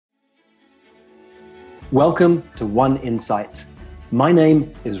Welcome to One Insight. My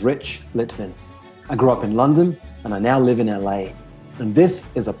name is Litvin. I grew up in London and I now live in LA. And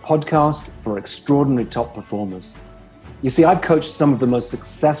this is a podcast for extraordinary top performers. You see, I've coached some of the most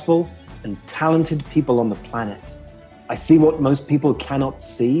successful and talented people on the planet. I see what most people cannot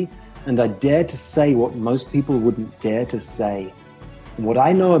see, and I dare to say what most people wouldn't dare to say. And what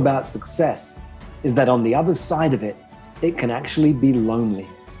I know about success is that on the other side of it, it can actually be lonely.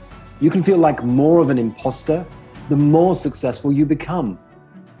 You can feel like more of an imposter the more successful you become.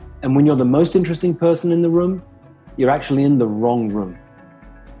 And when you're the most interesting person in the room, you're actually in the wrong room.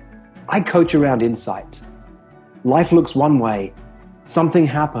 I coach around insight. Life looks one way, something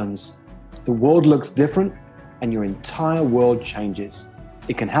happens, the world looks different, and your entire world changes.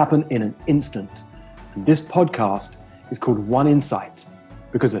 It can happen in an instant. And this podcast is called One Insight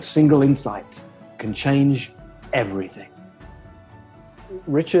because a single insight can change everything.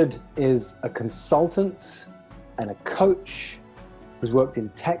 Richard is a consultant and a coach who's worked in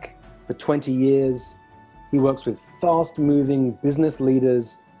tech for 20 years. He works with fast-moving business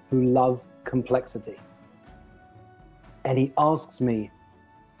leaders who love complexity. And he asks me,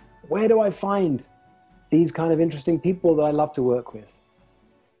 where do I find these kind of interesting people that I love to work with?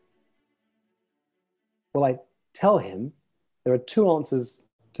 Well, I tell him there are two answers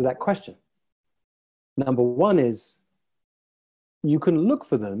to that question. Number one is you can look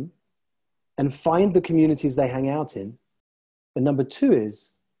for them and find the communities they hang out in. And number two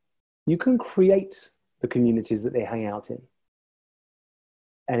is you can create the communities that they hang out in.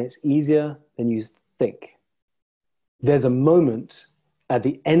 And it's easier than you think. There's a moment at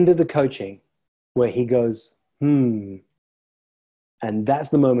the end of the coaching where he goes, And that's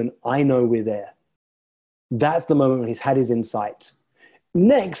the moment I know we're there. That's the moment when he's had his insight.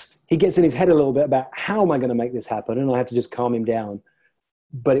 Next, he gets in his head a little bit about how am I going to make this happen? And I have to just calm him down.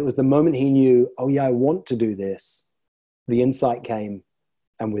 But it was the moment he knew, oh yeah, I want to do this. The insight came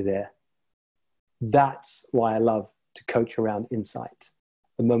and we're there. That's why I love to coach around insight.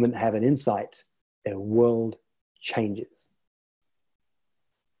 The moment I have an insight, their world changes.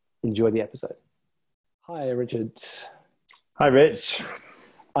 Enjoy the episode. Hi, Richard. Hi, Rich.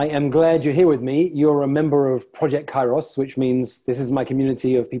 I am glad you're here with me. You're a member of Project Kairos, which means this is my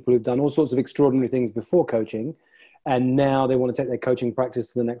community of people who've done all sorts of extraordinary things before coaching, and now they want to take their coaching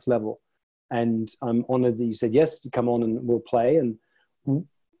practice to the next level. And I'm honored that you said yes, come on and we'll play. And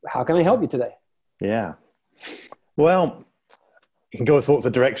how can I help you today? Yeah. Well, you can go all sorts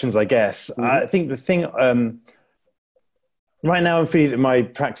of directions, I guess. Mm-hmm. I think the thing, right now I'm feeling that my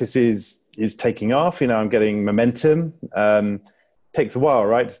practice is taking off. I'm getting momentum. Takes a while,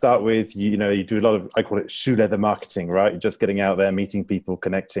 right? To start with, you do a lot of, I call it shoe leather marketing, right? You're just getting out there, meeting people,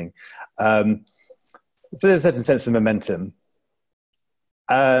 connecting. So there's a certain sense of momentum.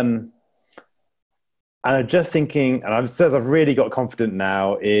 And I'm just thinking, and I've really got confident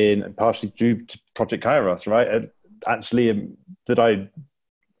now in, partially due to Project Kairos, right? Actually, that I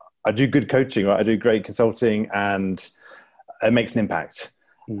do good coaching, right? I do great consulting and it makes an impact.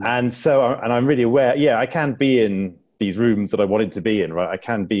 And so, and I'm really aware, I can be in these rooms that I wanted to be in, right? I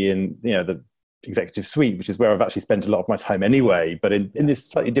can be in, the executive suite, which is where I've actually spent a lot of my time anyway, but in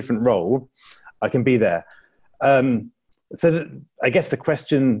this slightly different role, I can be there. I guess the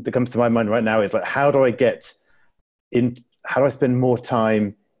question that comes to my mind right now is like, how do I spend more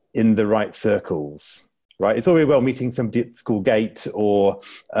time in the right circles, right? It's all very well meeting somebody at the school gate or,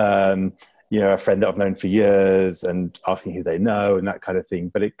 a friend that I've known for years and asking who they know and that kind of thing.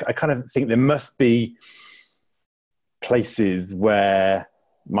 But I kind of think there must be places where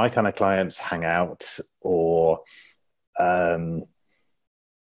my kind of clients hang out or,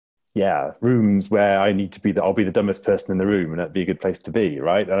 rooms where I need to be I'll be the dumbest person in the room and that'd be a good place to be,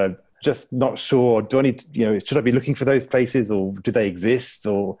 right? And I'm just not sure, do I need to, should I be looking for those places or do they exist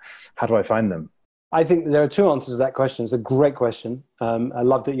or how do I find them? I think there are two answers to that question. It's a great question. I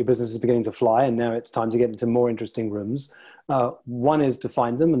love that your business is beginning to fly and now it's time to get into more interesting rooms. One is to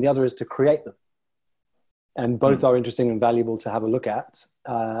find them and the other is to create them. And both are interesting and valuable to have a look at.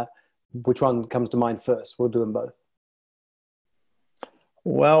 Which one comes to mind first? We'll do them both.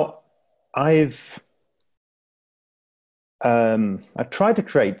 Well, I've tried to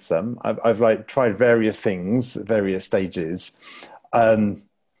create some. I've tried various things, various stages. I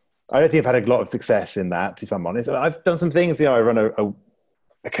don't think I've had a lot of success in that, if I'm honest. I've done some things. I run a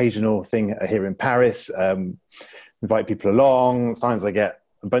occasional thing here in Paris, invite people along. Sometimes I get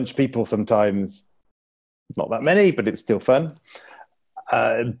a bunch of people, sometimes not that many, but it's still fun.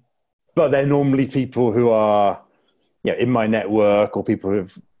 But they're normally people who are in my network or people who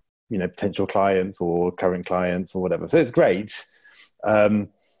have potential clients or current clients or whatever. So it's great.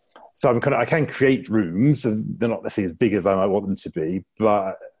 So I can create rooms, and they're not necessarily as big as I might want them to be,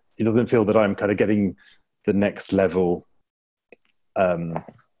 but it doesn't feel that I'm kind of getting the next level, a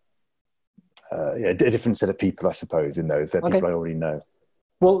different set of people, I suppose, in those. They're people I already know.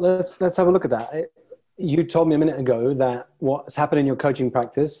 Well, let's have a look at that. You told me a minute ago that what's happened in your coaching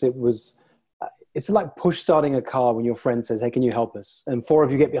practice, it's like push starting a car when your friend says, hey, can you help us? And four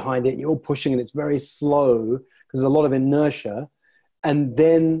of you get behind it, you're pushing and it's very slow because there's a lot of inertia. And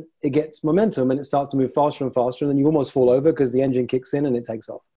then it gets momentum and it starts to move faster and faster. And then you almost fall over because the engine kicks in and it takes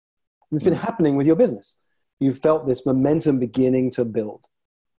off. And it's been happening with your business. You felt this momentum beginning to build.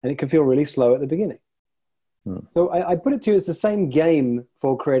 And it can feel really slow at the beginning. So I put it to you, it's the same game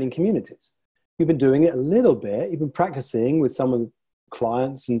for creating communities. You've been doing it a little bit. You've been practicing with some of the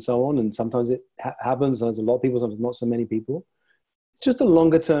clients and so on. And sometimes it happens. There's a lot of people, sometimes not so many people. It's just a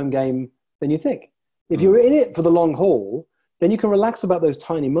longer term game than you think. If you're in it for the long haul, then you can relax about those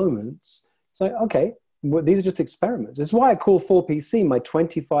tiny moments. It's like, okay, well, these are just experiments. This is why I call 4PC my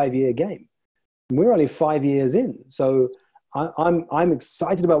 25-year game. And we're only 5 years in. So I'm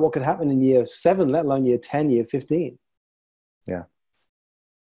excited about what could happen in year 7, let alone year 10, year 15. Yeah.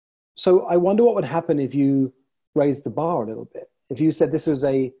 So I wonder what would happen if you raised the bar a little bit. If you said this was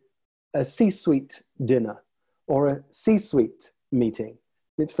a C-suite dinner or a C-suite meeting.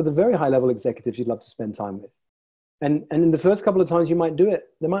 It's for the very high-level executives you'd love to spend time with. And in the first couple of times you might do it,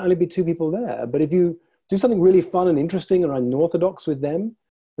 there might only be 2 people there. But if you do something really fun and interesting and unorthodox with them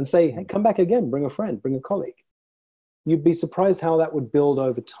and say, hey, come back again, bring a friend, bring a colleague, you'd be surprised how that would build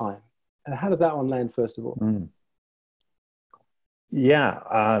over time. And how does that one land, first of all? Yeah.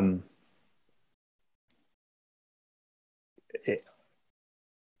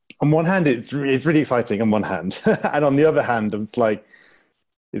 On one hand, it's really exciting on one hand. And on the other hand, it's like,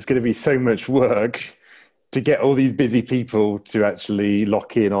 it's going to be so much work to get all these busy people to actually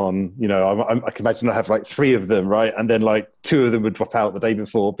lock in on, I can imagine I have like 3 of them, right? And then like 2 of them would drop out the day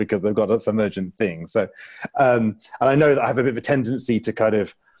before because they've got some urgent thing. So, and I know that I have a bit of a tendency to kind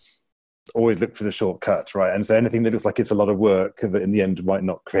of always look for the shortcut, right? And so anything that looks like it's a lot of work that in the end might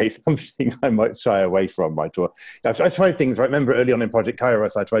not create something, I might shy away from, right? Or I tried things, right? I remember early on in Project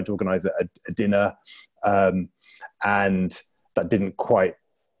Kairos, I tried to organize a dinner, and that didn't quite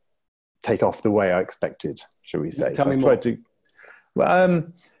take off the way I expected, shall we say. Tell me more.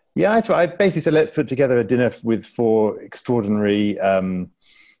 I basically said, let's put together a dinner with 4 extraordinary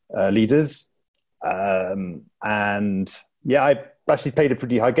leaders. I actually played a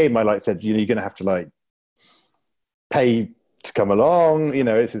pretty high game. I said, you're going to have to pay to come along.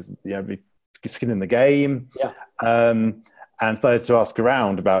 This is, skin in the game. Yeah. And started to ask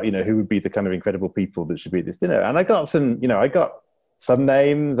around about, who would be the kind of incredible people that should be at this dinner. And I got some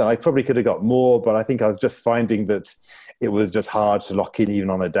names, and I probably could have got more, but I think I was just finding that it was just hard to lock in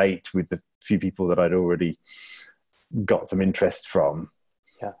even on a date with the few people that I'd already got some interest from.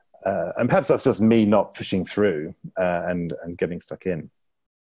 Yeah. And perhaps that's just me not pushing through and getting stuck in.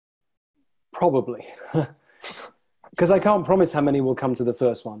 Probably. Because I can't promise how many will come to the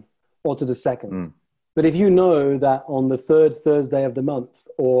first one or to the second. But if you know that on the 3rd Thursday of the month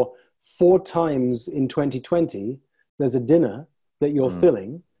or 4 times in 2020, there's a dinner that you're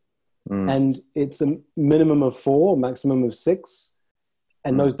filling, and it's a minimum of 4, maximum of 6,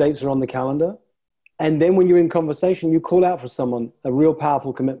 and those dates are on the calendar. And then when you're in conversation, you call out for someone a real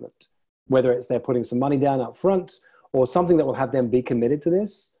powerful commitment, whether it's they're putting some money down up front or something that will have them be committed to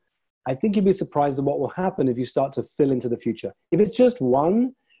this. I think you'd be surprised at what will happen if you start to fill into the future. If it's just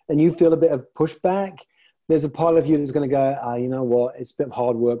one and you feel a bit of pushback, there's a part of you that's going to go, you know what, it's a bit of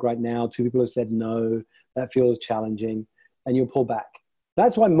hard work right now. 2 people have said no, that feels challenging. And you'll pull back.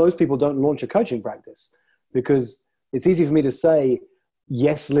 That's why most people don't launch a coaching practice, because it's easy for me to say,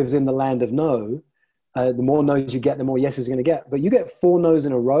 yes lives in the land of no. The more no's you get, the more yeses you're going to get. But you get 4 no's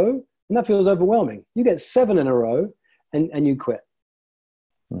in a row, and that feels overwhelming. You get 7 in a row, and you quit.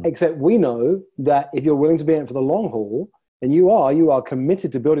 Except we know that if you're willing to be in it for the long haul, and you are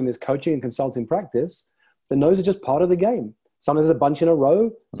committed to building this coaching and consulting practice, the no's are just part of the game. Sometimes there's a bunch in a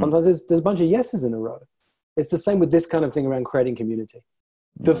row. Sometimes there's a bunch of yeses in a row. It's the same with this kind of thing around creating community.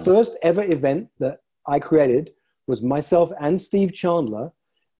 The first ever event that I created was myself and Steve Chandler,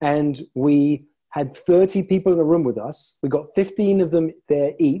 and we had 30 people in a room with us. We got 15 of them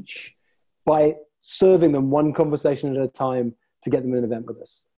there each by serving them one conversation at a time to get them in an event with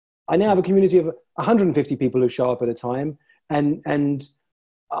us. I now have a community of 150 people who show up at a time, and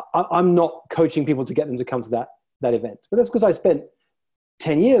I'm not coaching people to get them to come to that event. But that's because I spent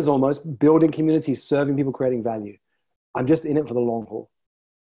 10 years almost building communities, serving people, creating value. I'm just in it for the long haul.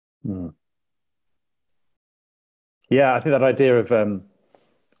 Yeah, I think that idea of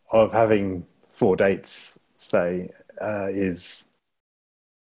of having 4 dates, say, is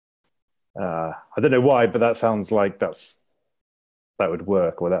I don't know why, but that sounds like that would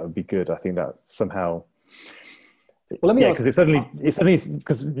work, or that would be good. I think that somehow, well, let me ask. Because it's only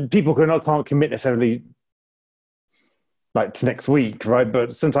because people can't commit necessarily like to next week, right?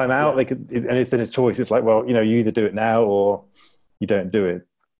 But sometime out, they could, and it's then a choice. It's like, well, you either do it now or you don't do it.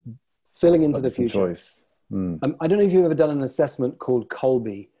 Filling into the future. Choice. I don't know if you've ever done an assessment called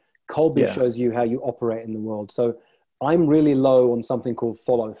Colby. Colby shows you how you operate in the world. So I'm really low on something called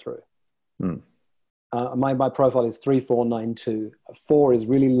follow through. My profile is 3492. 4 is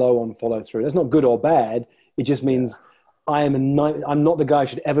really low on follow through. That's not good or bad. It just means I'm not the guy who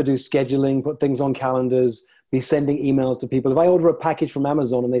should ever do scheduling, put things on calendars, be sending emails to people. If I order a package from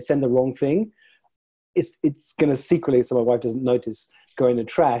Amazon and they send the wrong thing, it's going to secretly, so my wife doesn't notice, go in the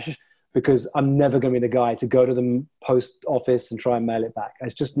trash, because I'm never going to be the guy to go to the post office and try and mail it back.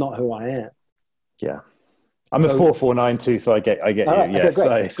 It's just not who I am. Yeah. I'm a 4492, so I get you. Right, Yes,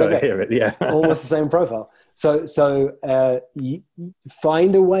 okay, I hear it. Yeah. Almost the same profile. So you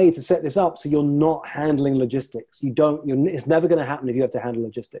find a way to set this up so you're not handling logistics. It's never going to happen if you have to handle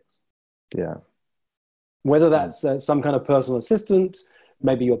logistics. Yeah. Whether that's some kind of personal assistant,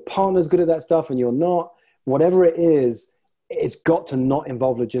 maybe your partner's good at that stuff and you're not, whatever it is, it's got to not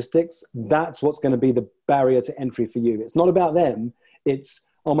involve logistics. That's what's going to be the barrier to entry for you. It's not about them. It's,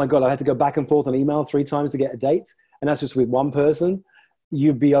 oh my God, I had to go back and forth on email 3 times to get a date. And that's just with one person.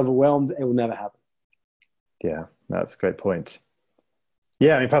 You'd be overwhelmed. It will never happen. Yeah, that's a great point.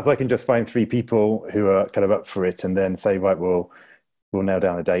 Yeah, I mean, perhaps I can just find 3 people who are kind of up for it and then say, right, we'll nail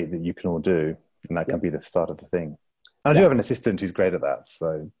down a date that you can all do. And that can be the start of the thing. And I do have an assistant who's great at that.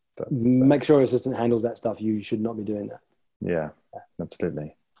 So make sure your assistant handles that stuff. You should not be doing that. Yeah,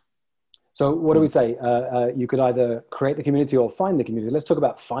 absolutely. So what do we say? You could either create the community or find the community. Let's talk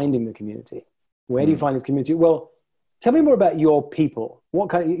about finding the community. Where do you find this community? Well, tell me more about your people. What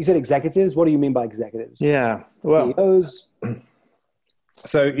kind? You said executives. What do you mean by executives? Yeah, well, CEOs.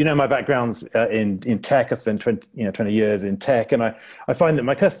 So, my background's in tech. I spent 20 years in tech, and I find that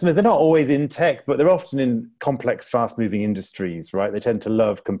my customers, they're not always in tech, but they're often in complex, fast-moving industries, right? They tend to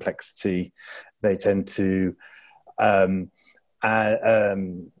love complexity. They tend to, so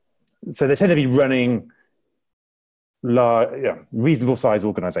they tend to be running large, reasonable-sized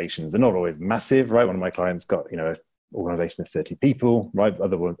organizations. They're not always massive, right? One of my clients got, an organization of 30 people, right?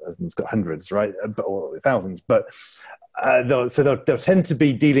 Other one's got hundreds, right? Or thousands, but they'll tend to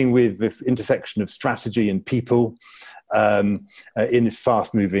be dealing with this intersection of strategy and people in this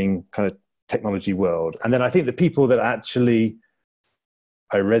fast-moving kind of technology world. And then I think the people that actually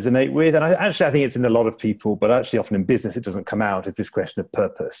I resonate with, and I think it's in a lot of people, but actually often in business it doesn't come out, is this question of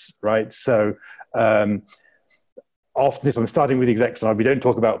purpose, right? So often if I'm starting with execs and we don't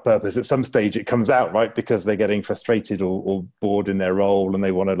talk about purpose, at some stage it comes out, right? Because they're getting frustrated or bored in their role and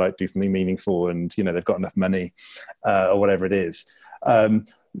they want to do something meaningful and, they've got enough money or whatever it is.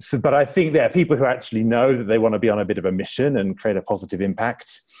 But I think there are people who actually know that they want to be on a bit of a mission and create a positive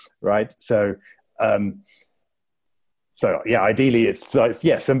impact, right? So ideally it's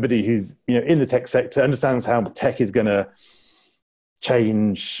somebody who's, in the tech sector, understands how tech is going to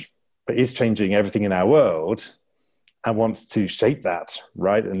change, but is changing everything in our world, and wants to shape that,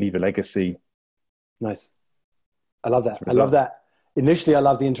 right, and leave a legacy. Nice. I love that. I love that. Initially, I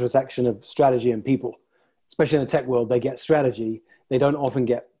love the intersection of strategy and people. Especially in the tech world, they get strategy. They don't often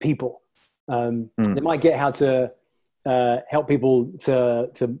get people. They might get how to help people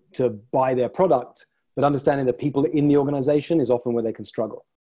to buy their product, but understanding the people in the organization is often where they can struggle.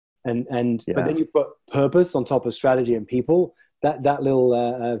 But then you put purpose on top of strategy and people. That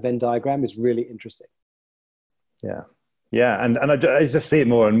little Venn diagram is really interesting. Yeah, and I just see it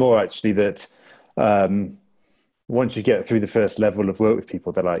more and more actually that once you get through the first level of work with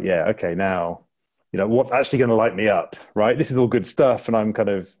people, they're like, yeah, okay, now, what's actually going to light me up, right? This is all good stuff, and I'm got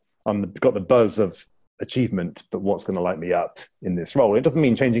the buzz of achievement, but what's going to light me up in this role? It doesn't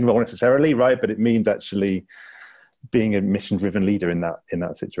mean changing role necessarily, right? But it means actually being a mission-driven leader in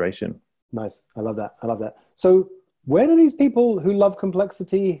that situation. Nice, I love that. So, where do these people who love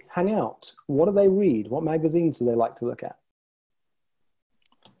complexity hang out? What do they read? What magazines do they like to look at?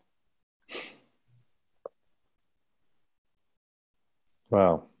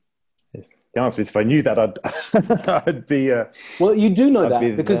 Well, the answer is if I knew that, I'd be... well, you do know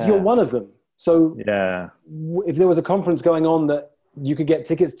that because you're one of them. So if there was a conference going on that you could get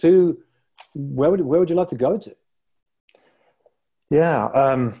tickets to, where would you like to go to?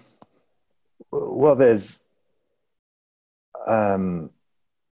 Yeah. Well, there's...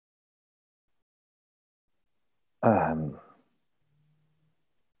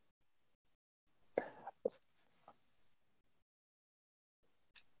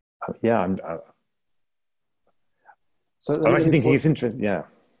 yeah, I'm actually thinking it's interesting. Yeah.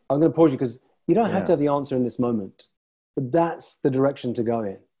 I'm going to pause you because you don't have Yeah. to have the answer in this moment, but that's the direction to go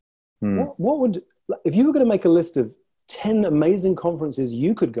in. What would, if you were going to make a list of 10 amazing conferences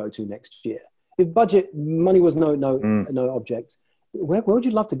you could go to next year, if budget, money was no object, where would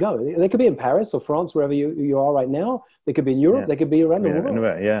you love to go? They could be in Paris or France, wherever you are right now. They could be in Europe. They could be around the world.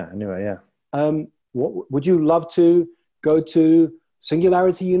 Anywhere. What would you love to go to?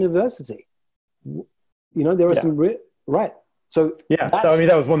 Singularity University. You know, there are some right. So I mean,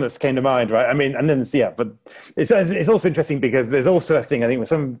 that was one that came to mind, right? I mean, and then but it's also interesting because there's also a thing. I think where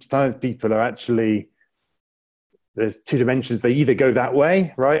sometimes people are actually, there's two dimensions. They either go that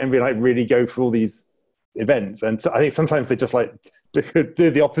way, right, and really go for all these events, and so I think sometimes they just like do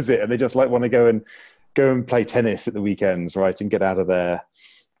the opposite, and they just like want to go and play tennis at the weekends, right, and get out of their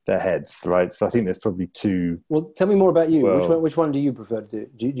heads, right? So I think there's probably two. Well, tell me more about you. Worlds. Which one do you prefer to do?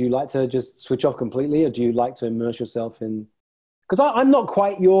 Do you like to just switch off completely, or do you like to immerse yourself in? Because I'm not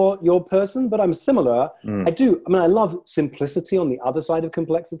quite your person, but I'm similar. I do. I mean, I love simplicity on the other side of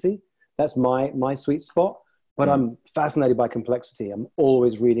complexity. That's my sweet spot. But I'm fascinated by complexity. I'm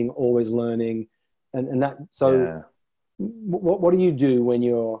always reading, always learning, and that. So, what do you do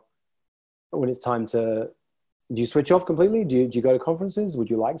when it's time to? Do you switch off completely? Do you go to conferences? Would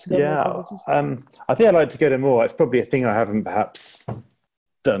you like to go to conferences? I think I'd like to go to more. It's probably a thing I haven't perhaps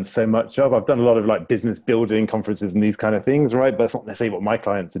done so much of. I've done a lot of like business building conferences and these kind of things, right? But it's not necessarily what my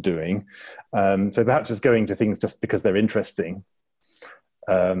clients are doing. So perhaps just going to things just because they're interesting,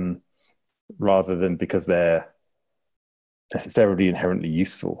 rather than because they're necessarily inherently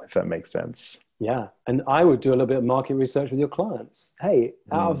useful, if that makes sense. Yeah, and I would do a little bit of market research with your clients. Hey,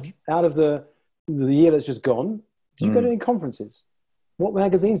 out of the year that's just gone, did you go to any conferences? What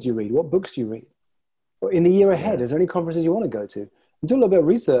magazines do you read? What books do you read? Or in the year ahead, is there any conferences you want to go to? And do a little bit of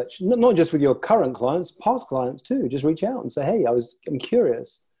research, not just with your current clients, past clients too. Just reach out and say, hey, I'm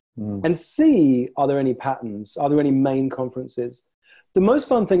curious. And see, are there any patterns? Are there any main conferences? The most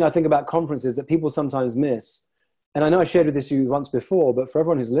fun thing I think about conferences that people sometimes miss, and I know I shared with you once before, but for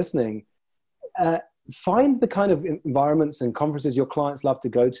everyone who's listening, find the kind of environments and conferences your clients love to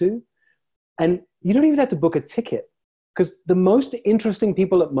go to. And you don't even have to book a ticket, because the most interesting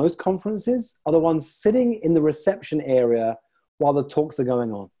people at most conferences are the ones sitting in the reception area while the talks are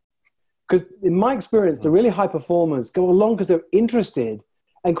going on. Because in my experience, the really high performers go along because they're interested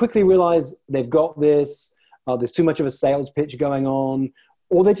and quickly realize they've got this, there's too much of a sales pitch going on,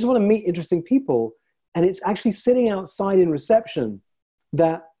 or they just want to meet interesting people. And it's actually sitting outside in reception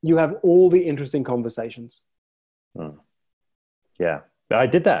that you have all the interesting conversations. Yeah. I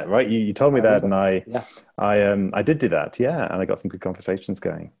did that, right? You told me that, and I did do that, and I got some good conversations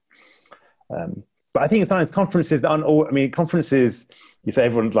going. But I think sometimes conferences aren't all. I mean, conferences, you say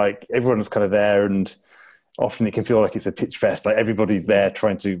everyone's kind of there, and often it can feel like it's a pitch fest. Like everybody's there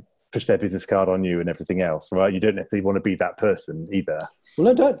trying to push their business card on you and everything else, right? You don't necessarily want to be that person either.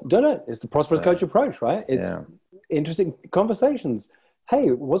 Well, no, don't. It's the prosperous coach approach, right? It's interesting conversations. Hey,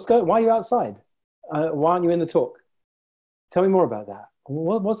 why are you outside? Why aren't you in the talk? Tell me more about that.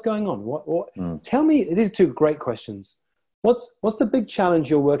 What's going on? Tell me, these are two great questions. What's the big challenge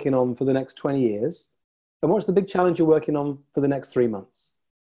you're working on for the next 20 years? And what's the big challenge you're working on for the next 3 months?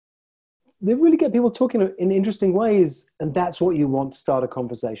 They really get people talking in interesting ways. And that's what you want to start a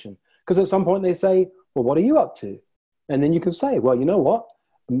conversation. Because at some point they say, well, what are you up to? And then you can say, well, you know what?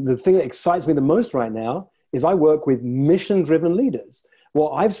 The thing that excites me the most right now is I work with mission-driven leaders.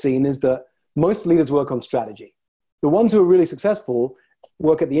 What I've seen is that most leaders work on strategy. The ones who are really successful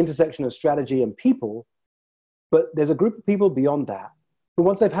work at the intersection of strategy and people, but there's a group of people beyond that who,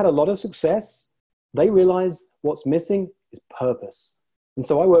 once they've had a lot of success, they realize what's missing is purpose. And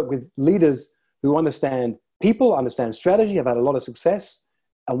so I work with leaders who understand people, understand strategy, have had a lot of success,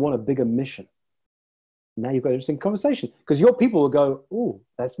 and want a bigger mission. Now you've got an interesting conversation, because your people will go, oh,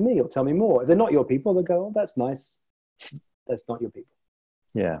 that's me, or tell me more. If they're not your people, they'll go, oh, that's nice. That's not your people.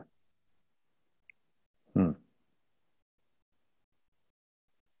 Yeah.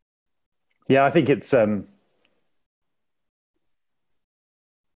 Yeah, I think it's I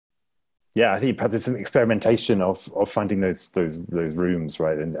think perhaps it's an experimentation of finding those rooms,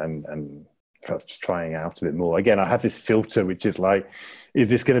 right, and perhaps just trying out a bit more. Again, I have this filter which is like, is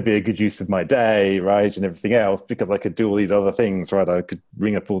this going to be a good use of my day, right, and everything else, because I could do all these other things, right? I could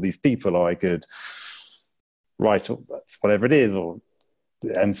ring up all these people, or I could write whatever it is,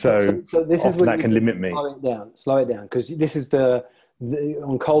 and so this is that can limit me. Slow it down, because this is the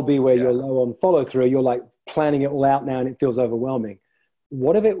on Colby where you're low on follow through. You're like planning it all out now, and it feels overwhelming.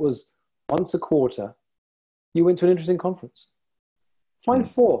 What if it was once a quarter, you went to an interesting conference Find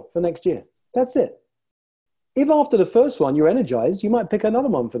 4 for next year. That's it. If after the first one you're energized, you might pick another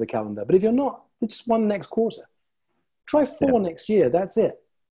one for the calendar. But if you're not, it's just one next quarter. Try 4 next year. That's it.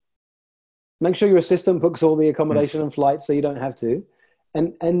 Make sure your assistant books all the accommodation and flights so you don't have to.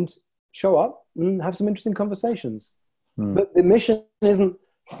 And show up and have some interesting conversations. But the mission isn't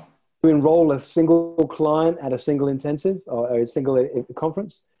to enroll a single client at a single intensive or a single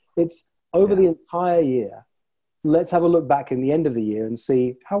conference. It's over the entire year. Let's have a look back in the end of the year and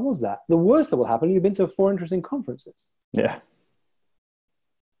see, how was that? The worst that will happen, you've been to 4 interesting conferences. Yeah.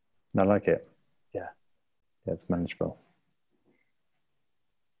 I like it. Yeah. Yeah, it's manageable.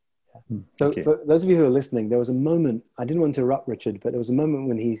 Yeah. So for those of you who are listening, there was a moment, I didn't want to interrupt Richard, but there was a moment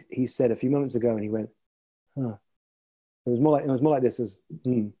when he said a few moments ago, and he went, huh. It was more like this. It was,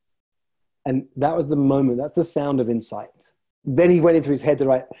 And that was the moment. That's the sound of insight. Then he went into his head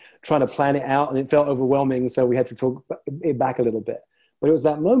to trying to plan it out, and it felt overwhelming. So we had to talk it back a little bit. But it was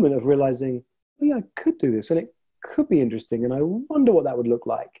that moment of realizing, oh yeah, I could do this, and it could be interesting, and I wonder what that would look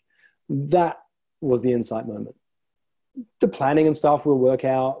like. That was the insight moment. The planning and stuff will work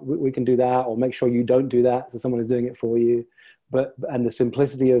out. We can do that, or make sure you don't do that, so someone is doing it for you. And the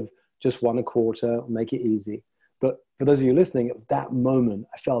simplicity of just 1 a quarter, make it easy. But for those of you listening, it was that moment.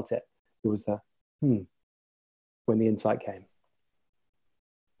 I felt it. It was the when the insight came.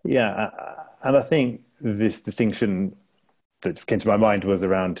 Yeah, and I think this distinction that just came to my mind was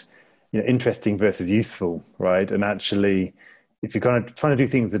around, interesting versus useful, right? And actually, if you're kind of trying to do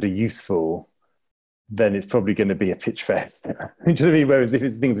things that are useful, then it's probably going to be a pitch fest. You know what I mean? Whereas if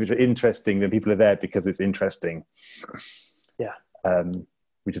it's things which are interesting, then people are there because it's interesting. Yeah.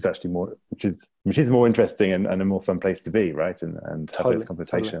 Which is actually which is more interesting and a more fun place to be, right? And have those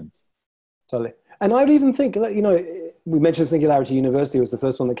conversations. Totally. And I would even think, we mentioned Singularity University was the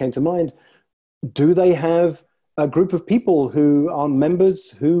first one that came to mind. Do they have a group of people who are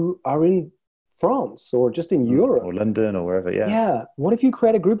members who are in France or just in Europe? Or London or wherever, yeah. Yeah. What if you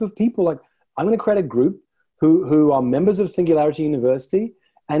create a group of people, like, I'm going to create a group who are members of Singularity University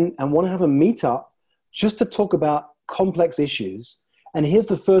and want to have a meetup just to talk about complex issues. And here's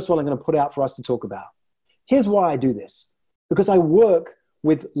the first one I'm going to put out for us to talk about. Here's why I do this. Because I work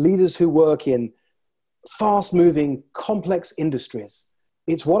with leaders who work in fast-moving, complex industries.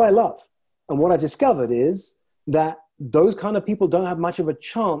 It's what I love. And what I discovered is that those kind of people don't have much of a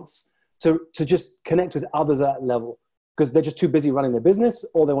chance to just connect with others at that level because they're just too busy running their business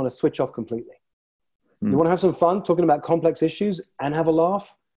or they want to switch off completely. You want to have some fun talking about complex issues and have a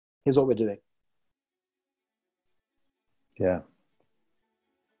laugh? Here's what we're doing. Yeah.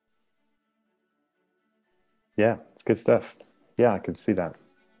 Yeah, it's good stuff. Yeah, I can see that.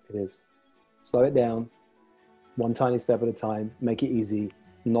 It is. Slow it down, one tiny step at a time, make it easy,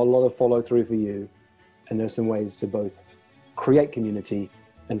 not a lot of follow through for you. And there's some ways to both create community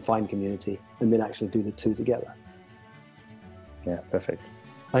and find community and then actually do the two together. Yeah, perfect.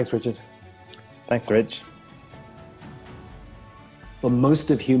 Thanks, Richard. Thanks, Rich. For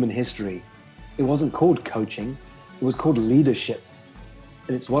most of human history, it wasn't called coaching, it was called leadership.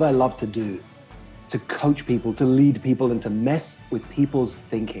 And it's what I love to do, to coach people, to lead people, and to mess with people's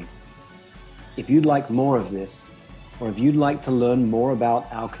thinking. If you'd like more of this, or if you'd like to learn more about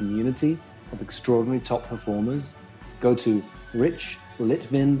our community of extraordinary top performers, go to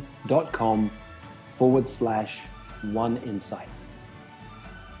richlitvin.com/oneinsight.